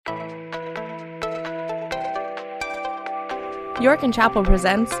York and Chapel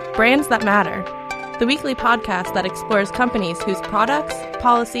presents Brands That Matter, the weekly podcast that explores companies whose products,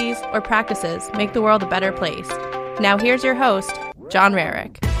 policies, or practices make the world a better place. Now here's your host, John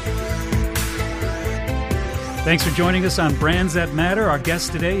Rarick. Thanks for joining us on Brands That Matter. Our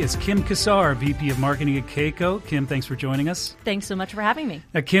guest today is Kim Cassar, VP of Marketing at Keiko. Kim, thanks for joining us. Thanks so much for having me.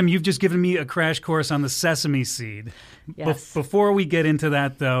 Kim, you've just given me a crash course on the sesame seed. Yes. Before we get into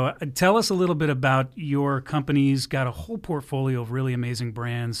that, though, tell us a little bit about your company's got a whole portfolio of really amazing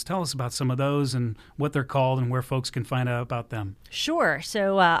brands. Tell us about some of those and what they're called and where folks can find out about them. Sure.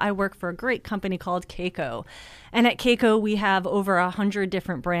 So I work for a great company called Keiko. And at Keiko, we have over 100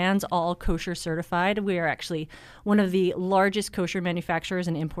 different brands, all kosher certified. We are actually one of the largest kosher manufacturers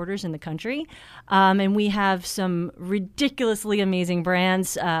and importers in the country. And we have some ridiculously amazing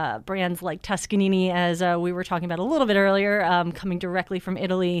brands like Tuscanini, as we were talking about a little bit earlier, coming directly from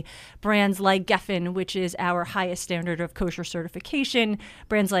Italy. Brands like Geffen, which is our highest standard of kosher certification.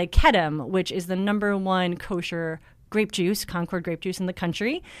 Brands like Kedem, which is the #1 kosher grape juice, Concord grape juice in the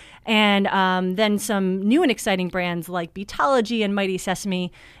country. And then some new and exciting brands like Beatology and Mighty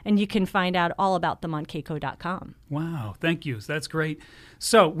Sesame. And you can find out all about them on keiko.com. Wow, thank you. That's great.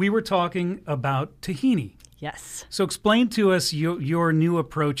 So we were talking about tahini. Yes. So explain to us your new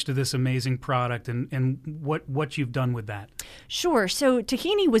approach to this amazing product and what you've done with that. Sure. So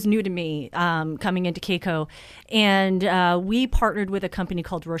tahini was new to me coming into Keiko, and we partnered with a company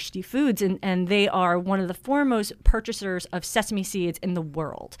called Rushdie Foods, and they are one of the foremost purchasers of sesame seeds in the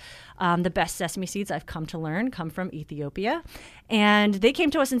world. The best sesame seeds, I've come to learn, come from Ethiopia. And they came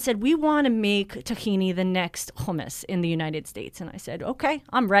to us and said, we want to make tahini the next hummus in the United States. And I said, okay,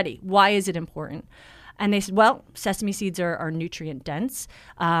 I'm ready. Why is it important? And they said, well, sesame seeds are nutrient dense.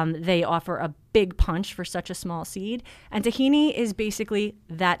 They offer a big punch for such a small seed. And tahini is basically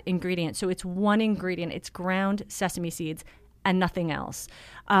that ingredient. So it's one ingredient. It's ground sesame seeds and nothing else.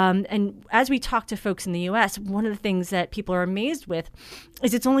 And as we talk to folks in the U.S., one of the things that people are amazed with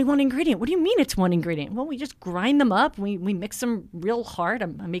is it's only one ingredient. What do you mean it's one ingredient? Well, we just grind them up. We mix them real hard.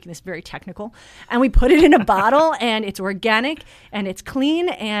 I'm making this very technical. And we put it in a bottle, and it's organic, and it's clean,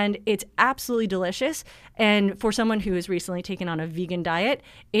 and it's absolutely delicious. And for someone who has recently taken on a vegan diet,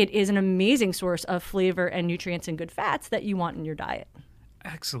 it is an amazing source of flavor and nutrients and good fats that you want in your diet.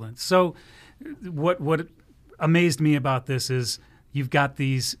 Excellent. So what amazed me about this is you've got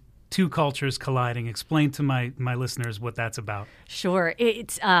these two cultures colliding. Explain to my listeners what that's about. Sure.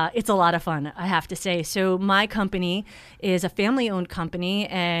 It's a lot of fun, I have to say. So my company is a family-owned company,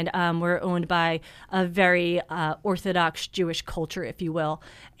 and we're owned by a very Orthodox Jewish culture, if you will.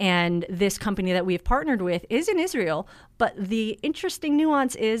 And this company that we've partnered with is in Israel, but the interesting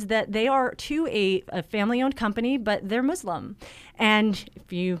nuance is that they are too a family-owned company, but they're Muslim. And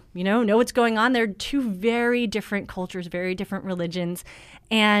if you know what's going on, they're two very different cultures, very different religions.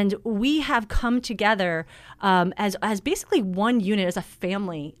 And we have come together as basically one unit, as a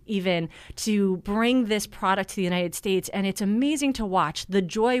family even, to bring this product to the United States. And it's amazing to watch the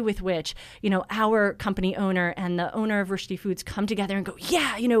joy with which, our company owner and the owner of Rushdie Foods come together and go,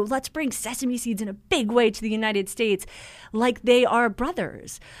 yeah, let's bring sesame seeds in a big way to the United States, like they are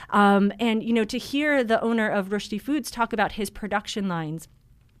brothers. And to hear the owner of Rushdie Foods talk about his production lines,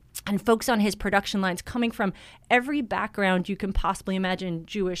 and folks on his production lines coming from every background you can possibly imagine,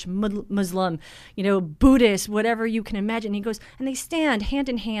 Jewish, Muslim, Buddhist, whatever you can imagine. He goes, and they stand hand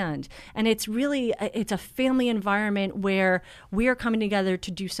in hand. And it's really, it's a family environment where we are coming together to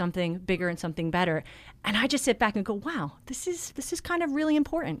do something bigger and something better. And I just sit back and go, wow, this is kind of really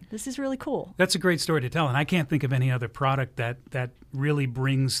important. This is really cool. That's a great story to tell. And I can't think of any other product that really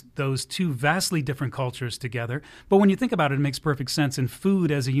brings those two vastly different cultures together. But when you think about it, it makes perfect sense. And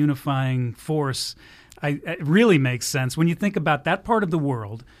food as a unifying force, it really makes sense. When you think about that part of the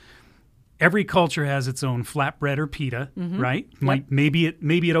world, every culture has its own flatbread or pita, right? Yep. Maybe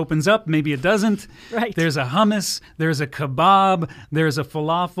it opens up, maybe it doesn't. Right. There's a hummus, there's a kebab, there's a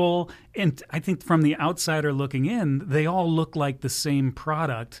falafel. And I think from the outsider looking in, they all look like the same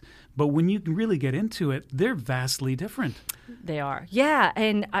product. But when you really get into it, they're vastly different. They are. Yeah.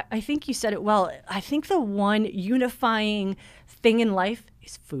 And I think you said it well. I think the one unifying thing in life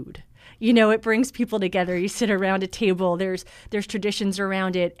is food. It brings people together. You sit around a table. There's traditions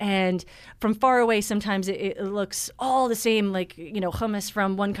around it, and from far away, sometimes it looks all the same. Like hummus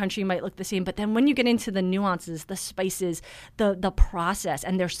from one country might look the same, but then when you get into the nuances, the spices, the process,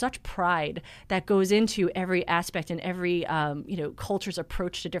 and there's such pride that goes into every aspect and every culture's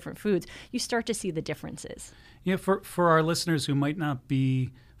approach to different foods, you start to see the differences. Yeah, for our listeners who might not be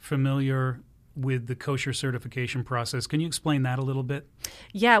familiar with the kosher certification process. Can you explain that a little bit?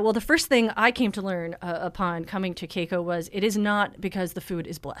 Yeah, well, the first thing I came to learn upon coming to Keiko was it is not because the food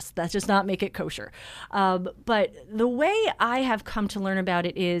is blessed. That does not make it kosher. But the way I have come to learn about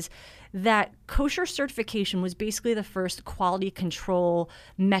it is that kosher certification was basically the first quality control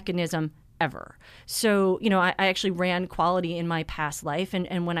mechanism ever. So, I actually ran quality in my past life.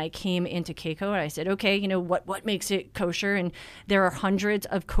 And when I came into Keiko, I said, okay, what makes it kosher? And there are hundreds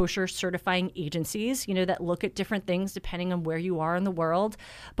of kosher certifying agencies, that look at different things depending on where you are in the world.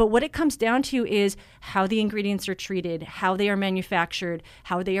 But what it comes down to is how the ingredients are treated, how they are manufactured,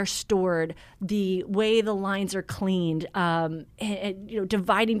 how they are stored, the way the lines are cleaned, and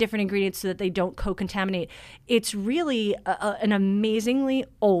dividing different ingredients so that they don't co-contaminate. It's really an amazingly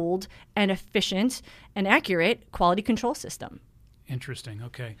old and efficient and accurate quality control system. Interesting.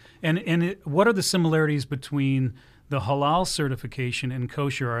 Okay. And what are the similarities between the halal certification and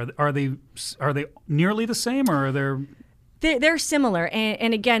kosher? Are they nearly the same, or are there? They're similar.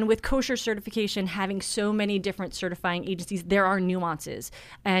 And again, with kosher certification having so many different certifying agencies, there are nuances,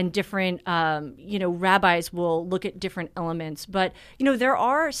 and different, rabbis will look at different elements. But, there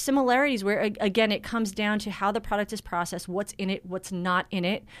are similarities where, again, it comes down to how the product is processed, what's in it, what's not in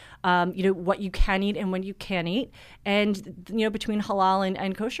it, what you can eat and when you can't eat. And, between halal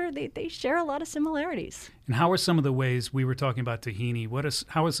and kosher, they share a lot of similarities. And how are some of the ways, we were talking about tahini,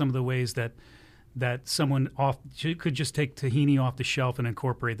 how are some of the ways that someone could just take tahini off the shelf and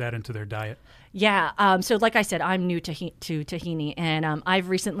incorporate that into their diet? Yeah. So like I said, I'm new to tahini, and I've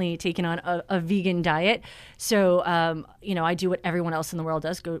recently taken on a vegan diet. So, I do what everyone else in the world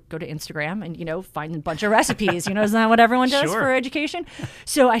does, go to Instagram and, find a bunch of recipes. Isn't that what everyone does Sure. for education?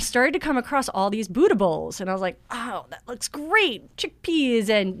 So I started to come across all these Buddha bowls, and I was like, oh, that looks great. Chickpeas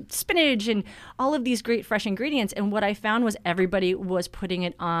and spinach and all of these great fresh ingredients. And what I found was everybody was putting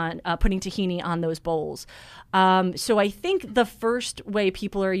tahini on those bowls. So I think the first way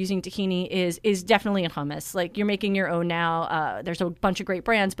people are using tahini is definitely in hummus. Like, you're making your own now. There's a bunch of great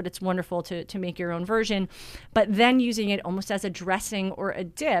brands, but it's wonderful to make your own version. But then using it almost as a dressing or a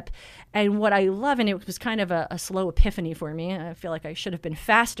dip. And what I love, and it was kind of a slow epiphany for me. I feel like I should have been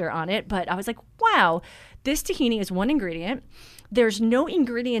faster on it, but I was like, wow, this tahini is one ingredient. There's no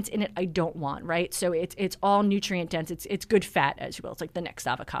ingredients in it I don't want, right? So it's all nutrient dense. It's good fat, as you will. It's like the next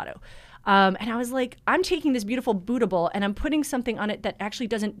avocado. And I was like, I'm taking this beautiful Buddha bowl and I'm putting something on it that actually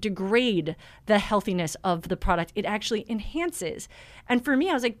doesn't degrade the healthiness of the product. It actually enhances. And for me,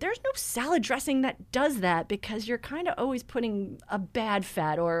 I was like, there's no salad dressing that does that, because you're kind of always putting a bad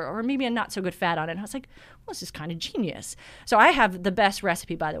fat or maybe a not so good fat on it. And I was like, well, this is kind of genius. So I have the best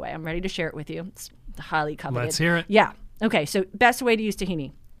recipe, by the way. I'm ready to share it with you. It's highly coveted. Let's hear it. Yeah. Okay. So best way to use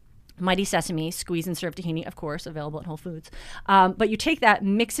tahini. Mighty Sesame, squeeze and serve tahini, of course, available at Whole Foods. But you take that,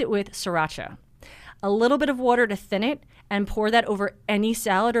 mix it with sriracha, a little bit of water to thin it, and pour that over any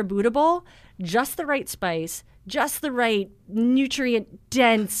salad or Buddha bowl. Just the right spice, just the right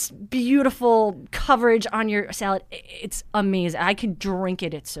nutrient-dense, beautiful coverage on your salad. It's amazing. I can drink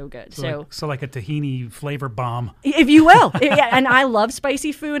it. It's so good. So like a tahini flavor bomb. If you will. Yeah, and I love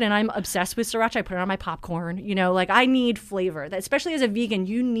spicy food, and I'm obsessed with sriracha. I put it on my popcorn. I need flavor. Especially as a vegan,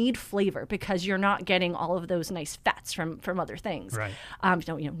 you need flavor because you're not getting all of those nice fats from other things. Right.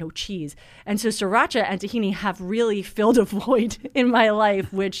 No cheese. And so sriracha and tahini have really filled a void in my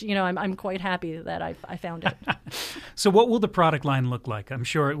life, which, I'm quite happy that I found it. So what will the product line look like? I'm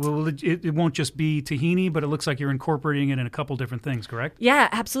sure it won't just be tahini, but it looks like you're incorporating it in a couple different things, correct? Yeah,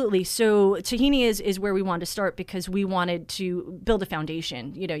 absolutely. So tahini is where we wanted to start because we wanted to build a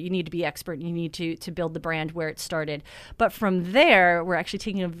foundation. You need to be expert. You need to build the brand where it started. But from there, we're actually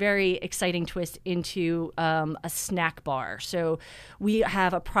taking a very exciting twist into a snack bar. So we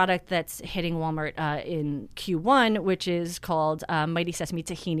have a product that's hitting Walmart in Q1, which is called Mighty Sesame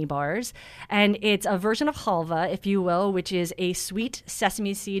Tahini Bars. And it's a version of halva, if you will, which is a sweet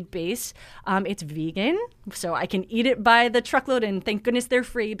sesame seed base. It's vegan, so I can eat it by the truckload, and thank goodness they're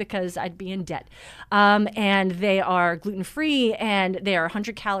free because I'd be in debt. And they are gluten-free, and they are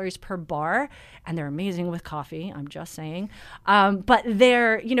 100 calories per bar, and they're amazing with coffee, I'm just saying. But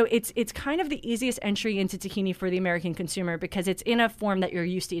they're, it's kind of the easiest entry into tahini for the American consumer because it's in a form that you're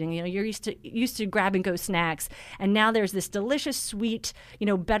used to eating. You're used to grab-and-go snacks, and now there's this delicious, sweet,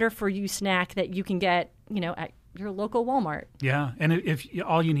 better-for-you snack that you can get, at your local Walmart. Yeah, and if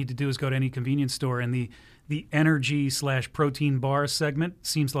all you need to do is go to any convenience store, and the energy/protein bar segment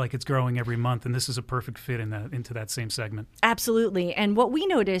seems like it's growing every month, and this is a perfect fit into that same segment. Absolutely. And what we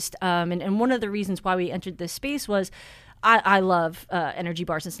noticed, and one of the reasons why we entered this space was I love energy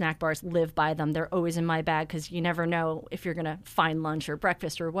bars and snack bars, live by them. They're always in my bag because you never know if you're going to find lunch or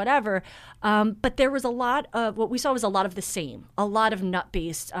breakfast or whatever. But there was a lot of, what we saw was a lot of the same, a lot of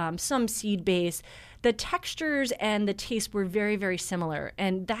nut-based, some seed-based. The textures and the taste were very, very similar.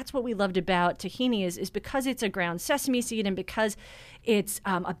 And that's what we loved about tahini is because it's a ground sesame seed and because it's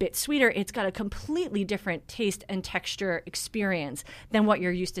a bit sweeter, it's got a completely different taste and texture experience than what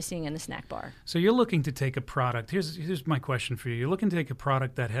you're used to seeing in the snack bar. So you're looking to take a product. Here's my question for you. You're looking to take a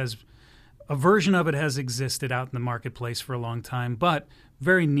product that has a version of it has existed out in the marketplace for a long time, but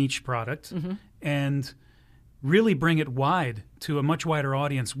very niche product, and really bring it wide to a much wider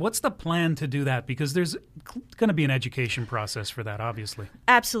audience. What's the plan to do that? Because there's going to be an education process for that, obviously.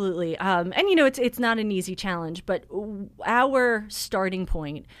 Absolutely. And, it's not an easy challenge, but our starting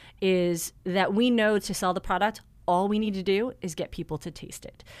point is that we know to sell the product, all we need to do is get people to taste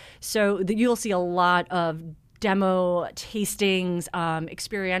it. So you'll see a lot of demo tastings,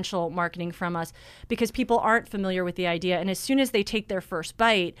 experiential marketing from us because people aren't familiar with the idea. And as soon as they take their first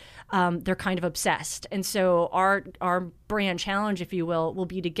bite, they're kind of obsessed. And so our brand challenge, if you will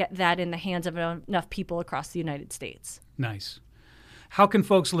be to get that in the hands of enough people across the United States. Nice. How can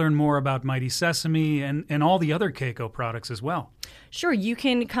folks learn more about Mighty Sesame and all the other Keiko products as well? Sure. You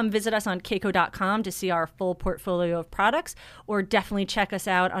can come visit us on keiko.com to see our full portfolio of products, or definitely check us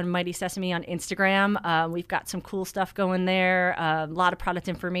out on Mighty Sesame on Instagram. We've got some cool stuff going there, a lot of product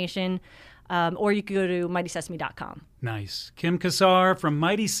information, or you can go to mightysesame.com. Nice. Kim Cassar from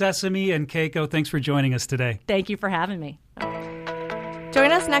Mighty Sesame and Keiko, thanks for joining us today. Thank you for having me.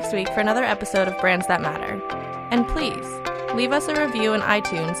 Join us next week for another episode of Brands That Matter. And please, leave us a review in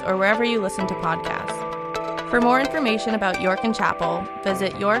iTunes or wherever you listen to podcasts. For more information about York and Chapel,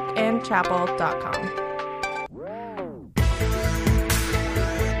 visit yorkandchapel.com.